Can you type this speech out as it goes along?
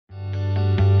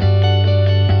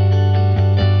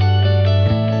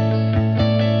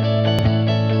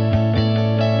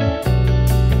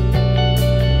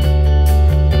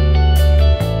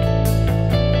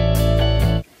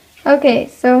Okay,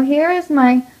 so here is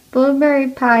my blueberry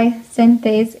pie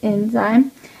synthase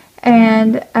enzyme,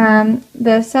 and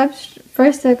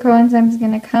first the coenzyme is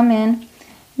going to come in,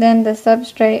 then the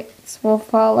substrates will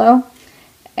follow,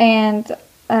 and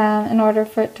in order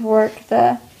for it to work,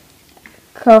 the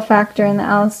cofactor and the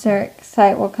allosteric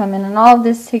site will come in, and all of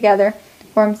this together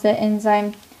forms the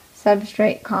enzyme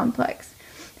substrate complex.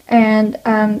 And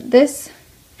this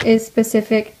is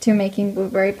specific to making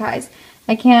blueberry pies.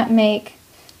 I can't make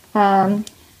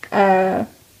a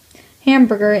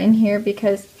hamburger in here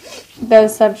because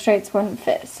those substrates wouldn't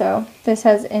fit. So this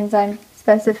has enzyme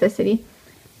specificity.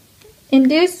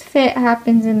 Induced fit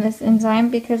happens in this enzyme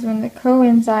because when the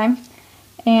coenzyme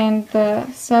and the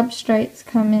substrates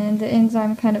come in, the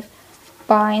enzyme kind of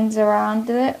binds around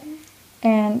it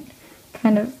and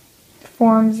kind of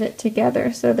forms it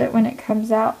together so that when it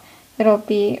comes out, it'll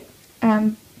be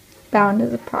bound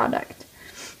as a product.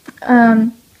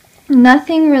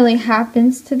 Nothing really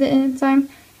happens to the enzyme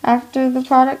after the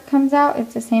product comes out.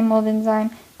 It's the same old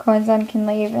enzyme. Coenzyme can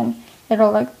leave and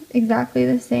it'll look exactly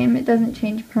the same. It doesn't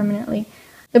change permanently.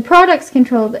 The products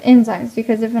control the enzymes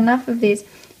because if enough of these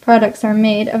products are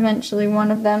made, eventually one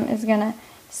of them is going to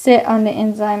sit on the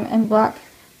enzyme and block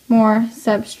more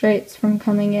substrates from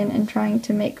coming in and trying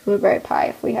to make blueberry pie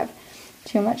if we have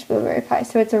too much blueberry pie.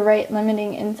 So it's a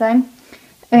rate-limiting enzyme.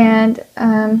 And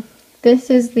this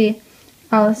is the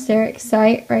allosteric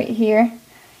site right here,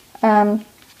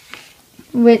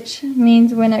 which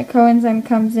means when a coenzyme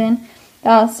comes in, the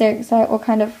allosteric site will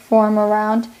kind of form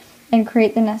around and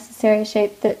create the necessary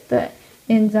shape that the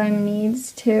enzyme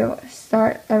needs to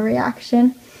start a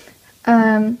reaction.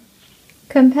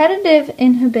 Competitive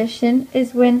inhibition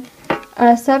is when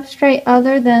a substrate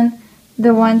other than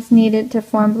the ones needed to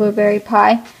form blueberry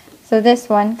pie, so this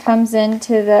one, comes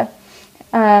into the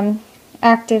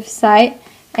active site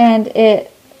and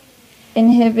it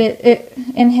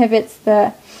inhibits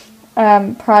the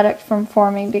product from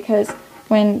forming because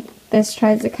when this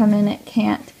tries to come in, it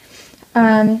can't.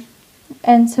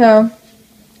 And so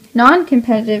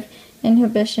non-competitive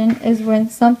inhibition is when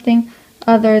something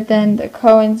other than the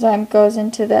coenzyme goes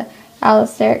into the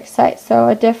allosteric site. So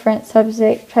a different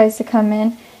substrate tries to come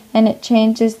in and it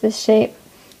changes the shape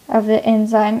of the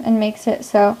enzyme and makes it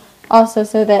so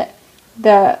that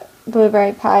the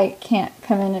blueberry pie can't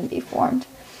come in and be formed.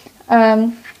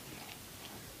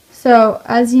 So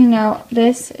as you know,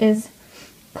 this is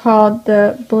called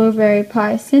the blueberry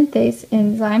pie synthase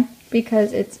enzyme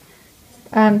because it's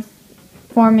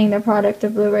forming the product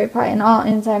of blueberry pie, and all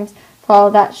enzymes follow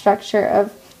that structure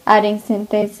of adding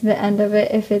synthase to the end of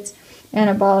it if it's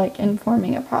anabolic and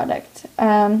forming a product.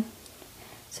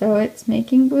 So it's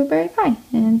making blueberry pie,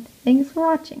 and thanks for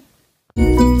watching.